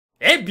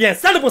Eh bien,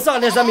 salut, bonsoir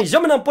les amis, je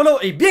me nomme Polo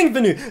et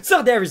bienvenue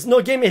sur There is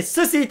no game et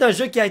ceci est un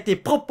jeu qui a été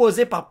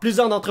proposé par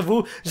plusieurs d'entre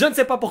vous, je ne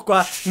sais pas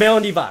pourquoi, mais on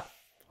y va.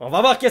 On va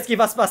voir qu'est-ce qui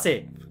va se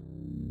passer.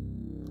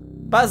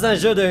 Pas un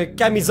jeu de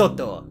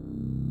camisotto.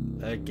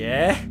 Ok.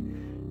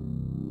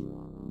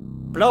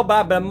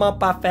 Probablement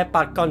pas fait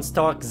par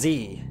Construct Z.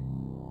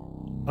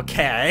 Ok.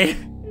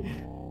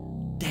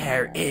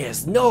 There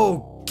is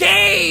no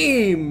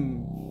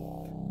game!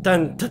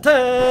 Dun dun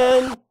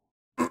dun!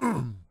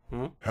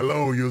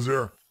 Hello,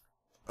 user.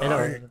 Hello.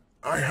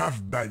 I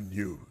have bad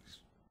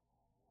news.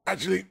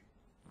 Actually,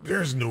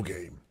 there's no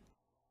game.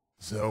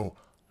 So,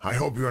 I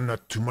hope you're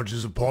not too much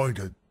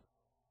disappointed.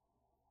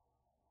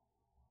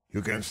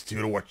 You can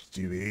still watch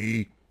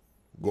TV,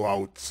 go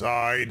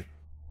outside,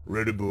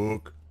 read a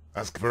book,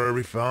 ask for a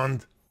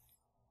refund.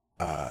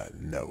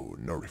 No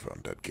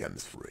refund, that game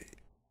is free.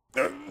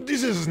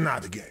 This is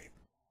not a game.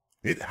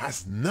 It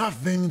has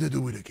nothing to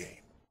do with a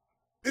game.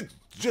 It's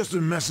just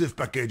a massive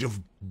package of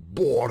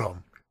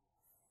boredom.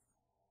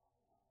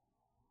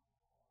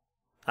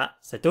 Ah,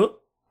 c'est tout?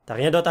 T'as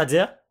rien d'autre à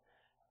dire?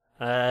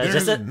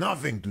 There's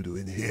nothing to do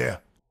in here.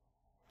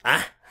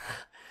 Ah!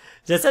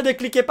 J'essaie de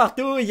cliquer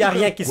partout, il n'y a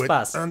rien qui se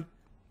passe. And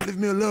leave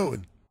me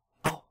alone.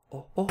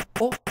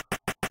 Oh.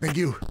 Thank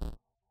you.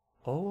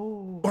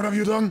 Oh. What have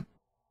you done?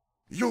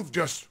 You've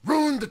just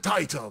ruined the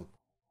title.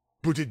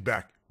 Put it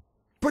back.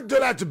 Put the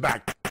letter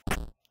back.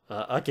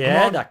 Ok,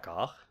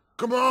 d'accord.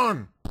 Come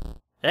on.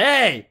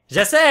 Hey!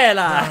 J'essaie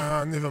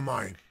là! Never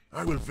mind.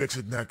 I will fix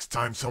it next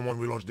time someone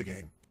will launch the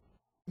game.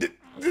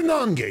 The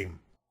non-game.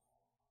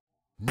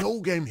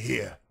 No game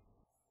here.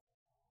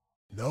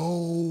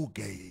 No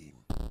game.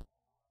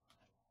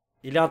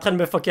 Il est en train de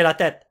me foquer la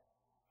tête.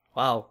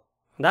 Wow.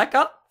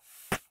 D'accord.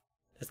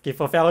 Est-ce qu'il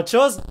faut faire autre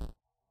chose?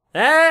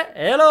 Hein?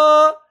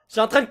 Hello! Je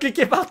suis en train de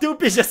cliquer partout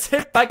puis je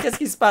sais pas qu'est-ce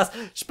qui se passe.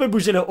 Je peux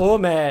bouger le haut,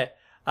 mais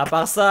à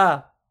part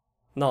ça...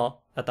 Non.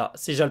 Attends,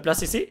 si je le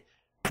place ici...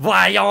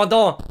 Voyons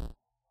donc!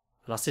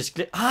 Alors si je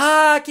clique...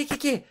 Ah!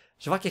 Ok.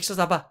 Je vois quelque chose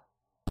là-bas.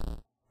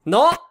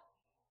 Non?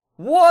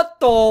 What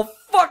the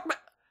fuck?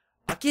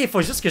 Ok, il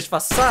faut juste que je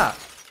fasse ça.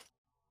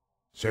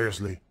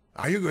 Seriously,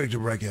 are you going to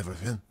break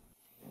everything?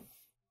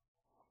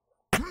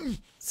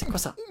 C'est quoi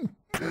ça?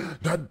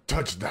 Don't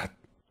touch that.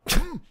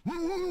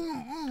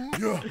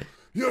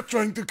 You're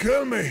trying to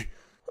kill me.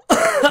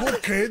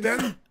 Okay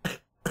then.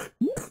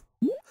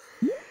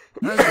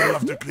 I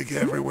love to click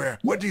everywhere.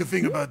 What do you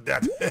think about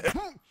that?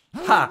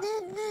 Ha!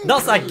 Dans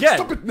sa gueule!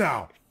 Stop it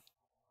now.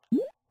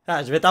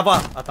 Ah, je vais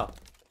t'avoir. Attends.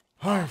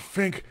 I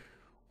think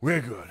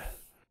we're good.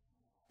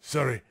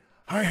 Sorry,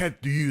 I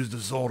had to use the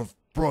sort of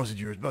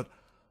procedures, but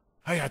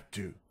I had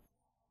to.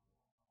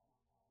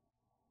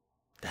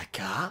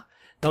 D'accord.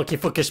 Donc il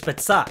faut que je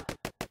pète ça.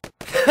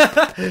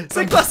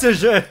 C'est quoi ce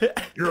jeu?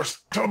 You're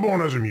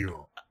stubborn as a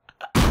mule.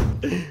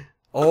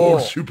 Oh.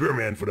 Or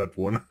Superman for that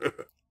one.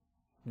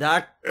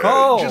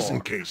 D'accord. Just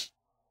in case.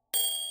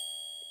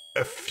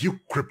 A few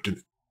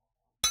kryptonite.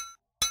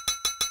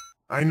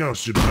 I know,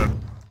 Superman.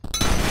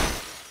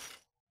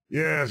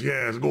 Yes,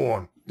 go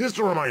on.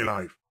 Destroy my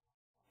life.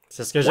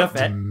 C'est ce que je What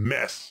fais. a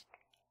mess.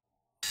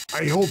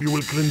 I hope you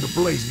will clean the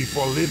place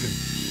before leaving.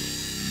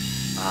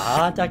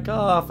 Ah,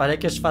 d'accord. Fallait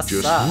que je fasse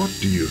Just ça. what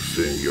do you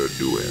think you're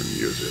doing,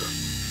 user?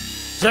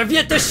 Je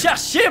viens te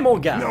chercher, mon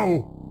gars.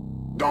 No!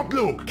 Don't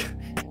look!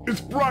 It's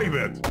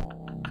private!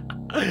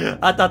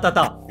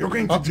 Attends. You're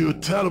going to do a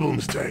terrible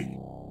mistake.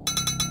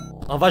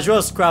 On va jouer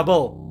au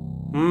Scrabble.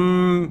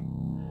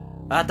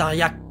 Attends,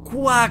 y a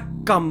quoi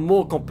comme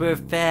mot qu'on peut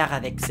faire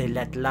avec ces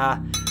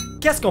lettres-là?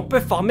 Qu'est-ce qu'on peut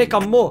former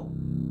comme mot?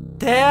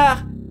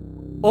 Terre.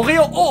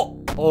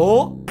 Oreo.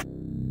 O.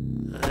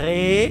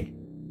 Ré.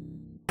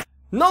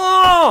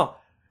 Non!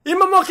 Il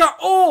me manque un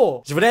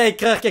O! Je voulais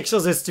écrire quelque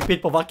chose de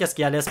stupide pour voir qu'est-ce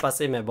qui allait se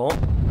passer, mais bon.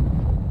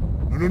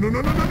 No.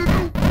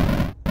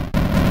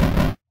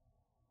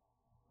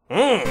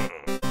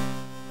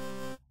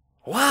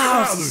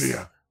 Wow! Out of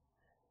here!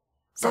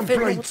 Ça Don't fait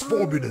play, it's longtemps.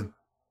 forbidden.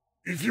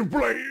 If you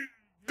play,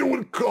 they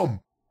will come.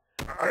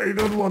 I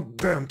don't want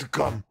them to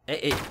come.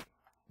 Hey.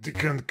 They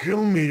can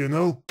kill me, you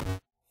know.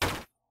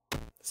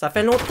 Ça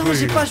fait longtemps que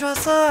j'ai pas joué à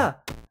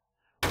ça!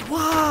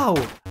 Wow!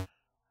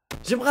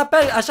 Je me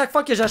rappelle, à chaque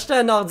fois que j'achetais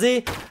un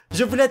ordi,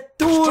 je voulais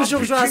toujours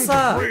jouer à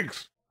ça!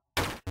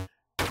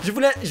 Je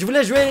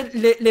voulais jouer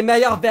les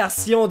meilleures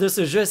versions de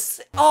ce jeu.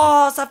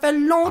 Oh, ça fait I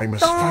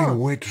must find a longtemps!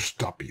 way to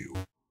stop you.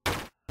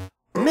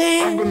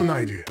 Mais... I've got an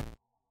idea.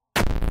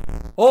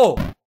 Oh!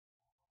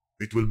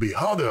 It will be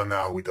harder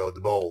now without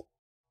the ball.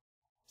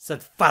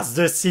 Cette face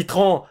de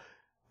citron!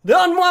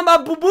 Donne-moi ma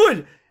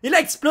bouboule! Il a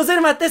explosé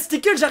dans ma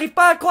testicule, j'arrive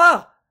pas à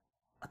croire!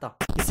 Attends,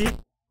 ici?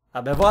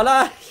 Ah ben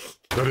voilà!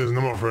 That is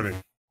no more funny.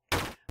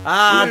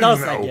 Ah, Leave dans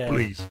sa now, gueule!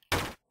 please.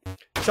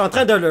 Je suis en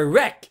train de le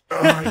wreck!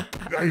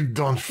 I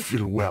don't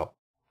feel well.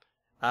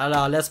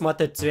 Alors, laisse-moi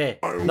te tuer.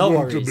 I No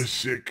want to be worries.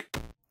 sick.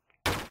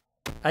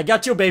 I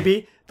got you,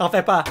 baby. T'en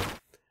fais pas.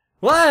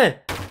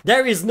 Ouais!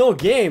 There is no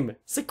game.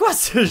 C'est quoi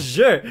ce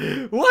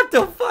jeu? What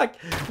the fuck?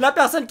 La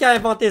personne qui a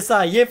inventé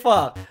ça, il est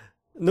fort.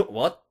 No,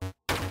 what?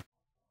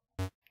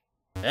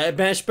 Eh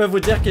ben, je peux vous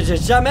dire que j'ai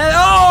jamais...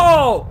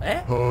 Oh!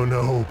 Hein? Oh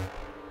no.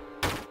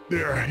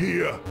 They're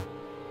here.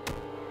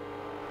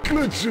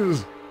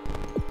 Glitches.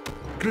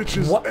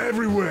 Glitches What?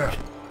 everywhere.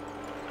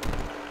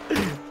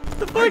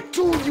 The I fuck?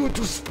 told you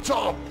to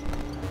stop.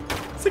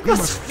 C'est We quoi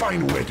must ça?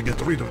 find a way to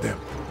get rid of them.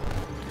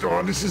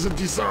 Oh, this is a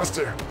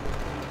disaster.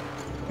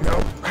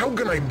 Now, how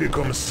can I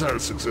become a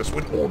sales success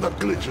with all that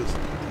glitches?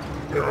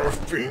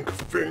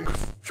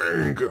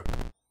 Think.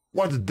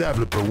 What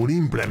developer would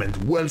implement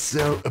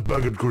well-sell a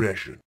bugged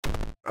creation?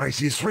 I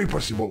see three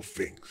possible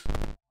things.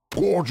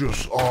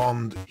 Gorgeous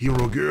armed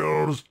hero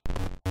girls,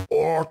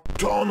 or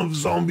ton of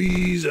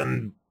zombies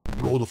and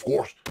blood, of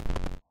course,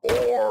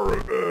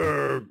 or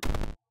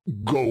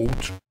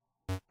goat.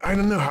 I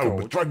don't know how,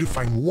 but try to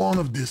find one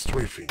of these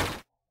three things.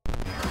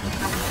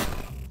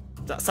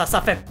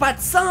 Ça fait pas de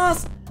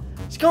sens!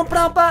 Je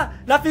comprends pas!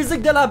 La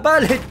physique de la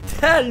balle est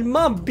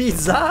tellement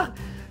bizarre!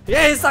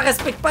 Et ça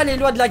respecte pas les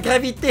lois de la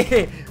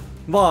gravité!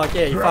 Bon, ok,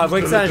 il faut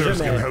avouer que c'est un jeu,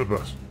 mais...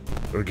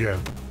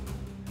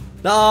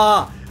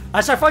 Non!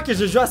 À chaque fois que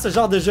je joue à ce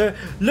genre de jeu,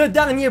 le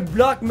dernier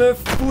bloc me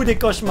fout des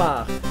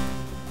cauchemars!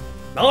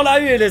 On l'a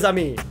eu, les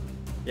amis!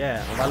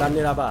 Yeah, on va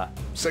l'amener là-bas.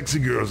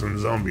 Sexy girls and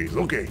zombies,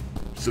 okay.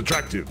 It's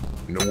attractive,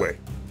 in a way.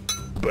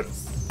 But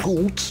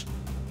goats?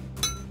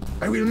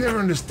 I will never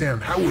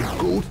understand how a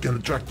goat can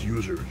attract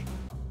users.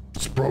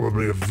 It's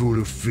probably a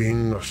voodoo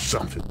thing or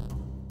something.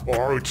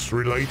 Or it's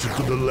related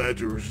to the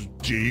letters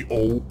G,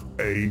 O,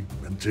 A,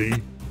 and T.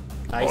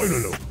 I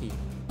don't know.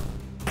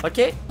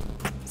 Ok,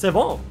 c'est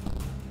bon.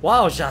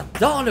 Wow,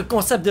 j'adore le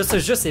concept de ce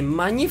jeu, c'est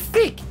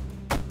magnifique.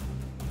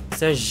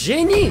 C'est un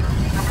génie.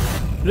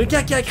 Le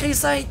gars qui a créé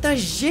ça est un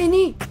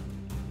génie.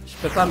 Je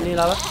peux pas amener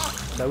là-bas?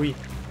 Bah oui.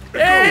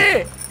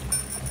 Hey!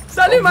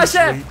 Salut ma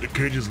chef! The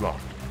cage is locked.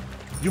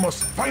 You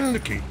must find the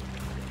key.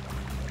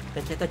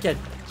 T'inquiète, t'inquiète.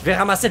 Je vais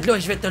ramasser de l'eau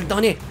et je vais te le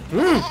donner.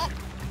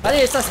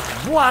 Allez, ça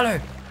c'est... Bois-le!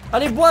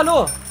 Allez, bois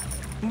l'eau!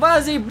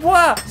 Vas-y,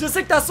 bois! Je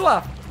sais que t'as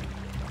soif!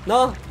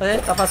 Non?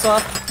 T'as pas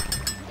soif?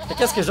 Mais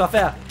qu'est-ce que je dois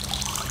faire?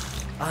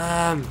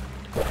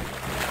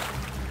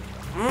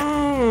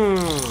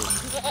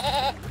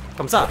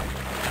 Comme ça.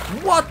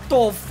 What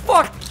the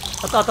fuck?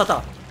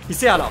 Attends.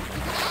 Ici alors.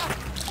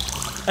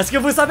 Est-ce que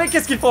vous savez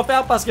qu'est-ce qu'il faut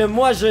faire? Parce que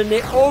moi, je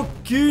n'ai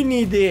aucune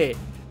idée.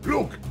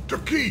 Look, the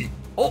key.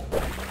 Oh!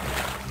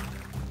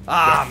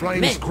 Ah, The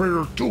flying mais...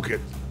 square took it.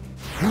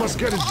 You must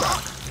get it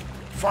back.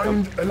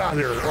 Find a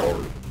ladder or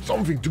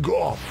something to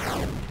go up.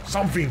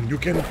 Something you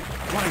can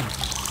climb.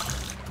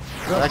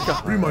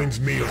 That reminds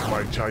me of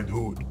my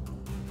childhood.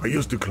 I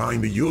used to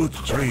climb a huge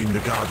tree in the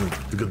garden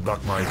to get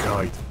back my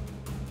kite.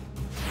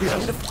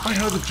 Yes, I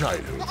had a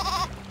childhood.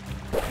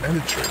 And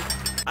a tree.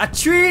 A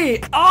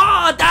tree!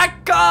 Oh,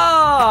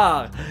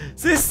 d'accord!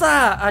 C'est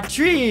ça, a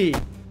tree!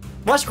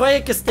 Moi, je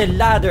croyais que c'était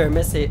ladder,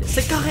 mais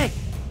c'est correct.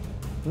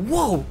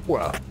 Wow!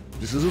 Well,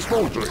 this is a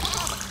small tree.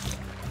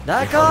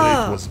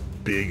 D'accord! It was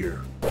bigger.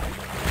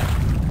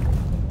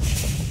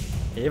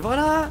 Et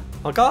voilà!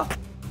 Encore?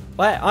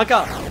 Ouais,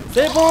 encore!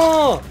 C'est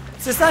bon!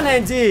 C'est ça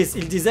l'indice!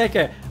 Il disait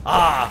que...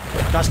 Ah!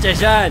 Quand j'étais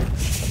jeune,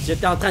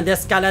 j'étais en train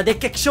d'escalader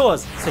quelque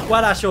chose. C'est quoi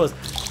la chose?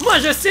 Moi,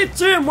 je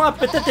sais-tu! Moi,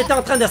 peut-être t'étais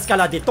en train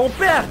d'escalader ton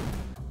père!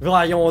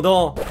 Voyons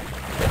donc!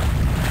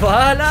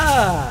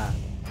 Voilà!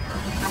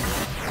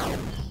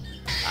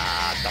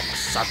 Ah,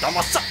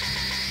 donne-moi ça!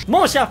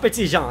 Mon cher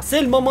petit Jean,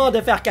 c'est le moment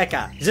de faire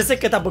caca. Je sais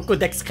que t'as beaucoup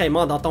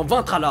d'excréments dans ton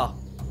ventre alors.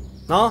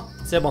 Non?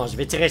 C'est bon, je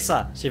vais tirer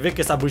ça. J'ai vu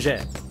que ça bougeait.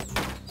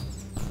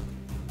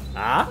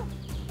 Ah?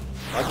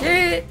 Ok.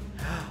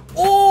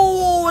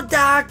 Oh,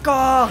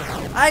 d'accord.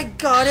 I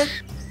got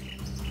it.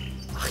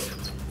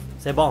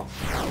 C'est bon.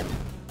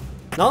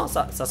 Non,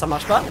 ça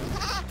marche pas.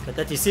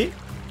 Peut-être ici.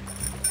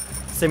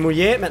 C'est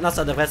mouillé, maintenant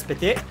ça devrait se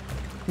péter.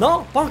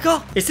 Non, pas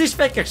encore. Et si je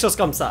fais quelque chose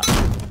comme ça?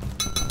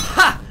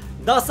 Ha!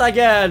 Dans sa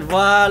gueule,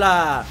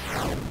 voilà.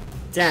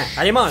 Tiens,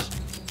 allez, mange.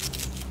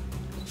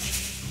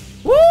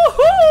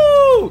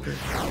 Wouhou!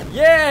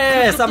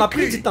 Yeah, ça m'a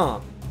pris du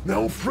temps.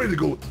 Now free the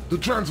goat to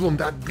transform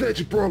that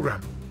glitchy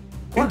program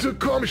into a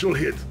commercial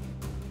hit.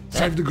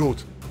 Save the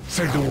goat.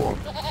 Save the world.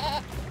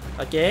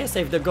 Ok,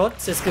 save the goat,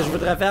 c'est ce que je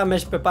voudrais faire, mais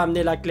je peux pas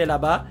amener la clé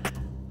là-bas.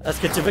 Est-ce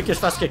que tu veux que je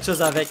fasse quelque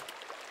chose avec...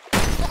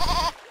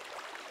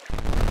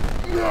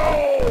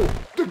 No!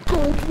 The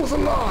goat was a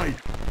lie!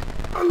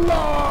 A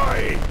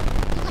lie!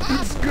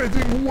 It's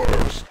getting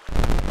worse!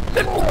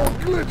 More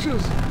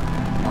glitches!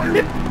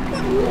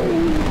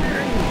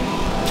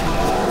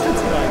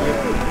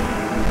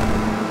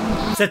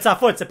 C'est de sa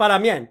faute, c'est pas la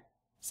mienne.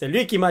 C'est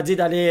lui qui m'a dit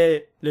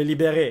d'aller le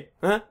libérer,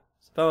 hein?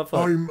 C'est pas ma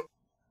faute.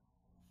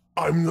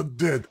 I'm not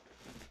dead.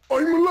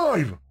 I'm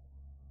alive!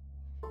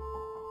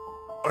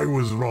 I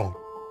was wrong.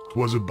 It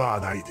was a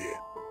bad idea.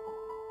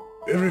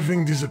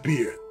 Everything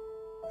disappeared.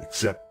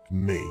 Except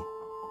me.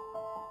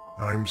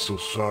 I'm so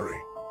sorry.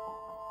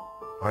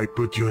 I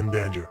put you in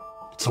danger.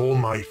 It's all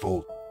my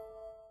fault.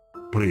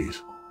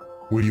 Please,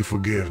 will you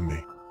forgive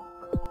me?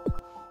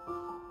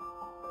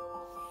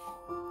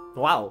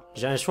 Wow,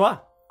 j'ai un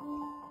choix.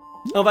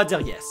 On va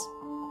dire yes.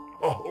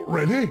 Oh,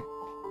 already?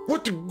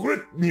 What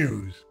great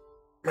news!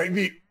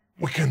 Maybe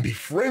We can be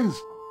friends.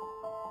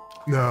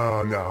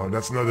 No,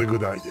 that's not a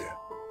good idea.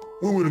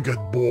 We will get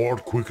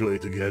bored quickly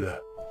together.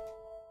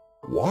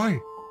 Why?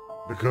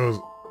 Because,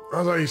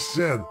 as I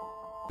said,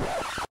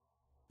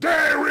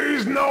 there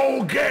is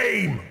no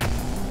game!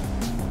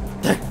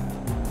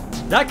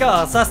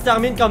 D'accord, ça se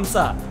termine comme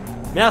ça.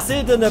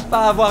 Merci de ne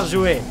pas avoir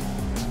joué.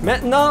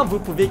 Maintenant, vous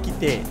pouvez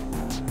quitter.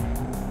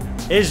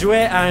 Et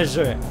jouer à un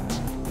jeu.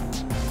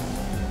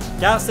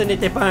 Car ce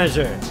n'était pas un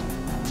jeu.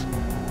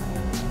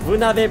 Vous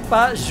n'avez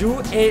pas joué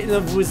et ne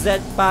vous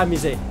êtes pas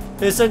amusé.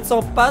 Et ce ne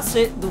sont pas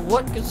ces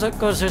droits que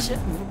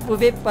vous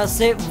pouvez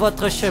passer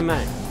votre chemin.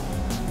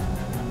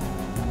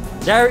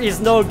 There is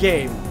no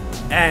game.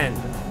 And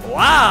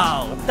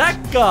wow,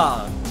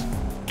 d'accord.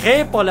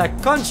 Créé pour le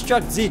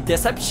Construct Z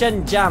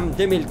Deception Jam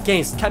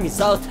 2015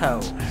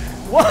 Camisalto.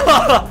 Wow.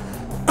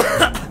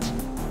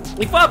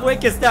 Il faut avouer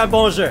que c'était un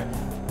bon jeu.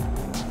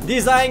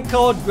 Design,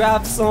 code,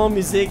 graph, son,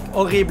 musique,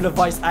 horrible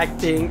voice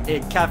acting et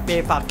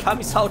café par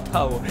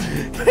Camisalto.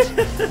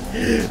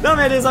 Non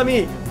mais les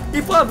amis,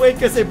 il faut avouer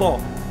que c'est bon.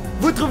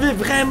 Vous trouvez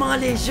vraiment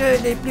les jeux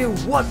les plus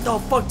what the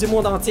fuck du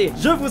monde entier.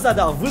 Je vous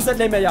adore, vous êtes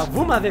les meilleurs.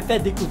 Vous m'avez fait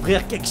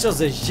découvrir quelque chose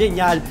de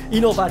génial,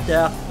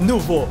 innovateur,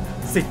 nouveau.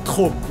 C'est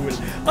trop cool.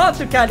 En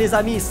tout cas, les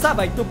amis, ça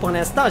va être tout pour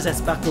l'instant.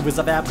 J'espère que vous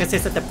avez apprécié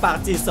cette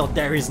partie sur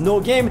There is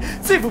no game.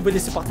 Si vous voulez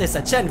supporter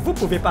cette chaîne, vous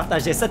pouvez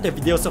partager cette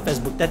vidéo sur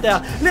Facebook, Twitter,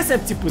 laisser un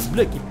petit pouce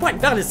bleu qui pointe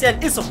vers le ciel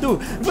et surtout,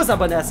 vous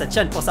abonner à cette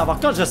chaîne pour savoir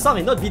quand je sors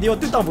une autre vidéo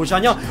tout en vous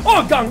joignant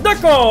au gang de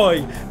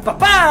couilles. Bye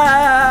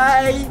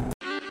bye!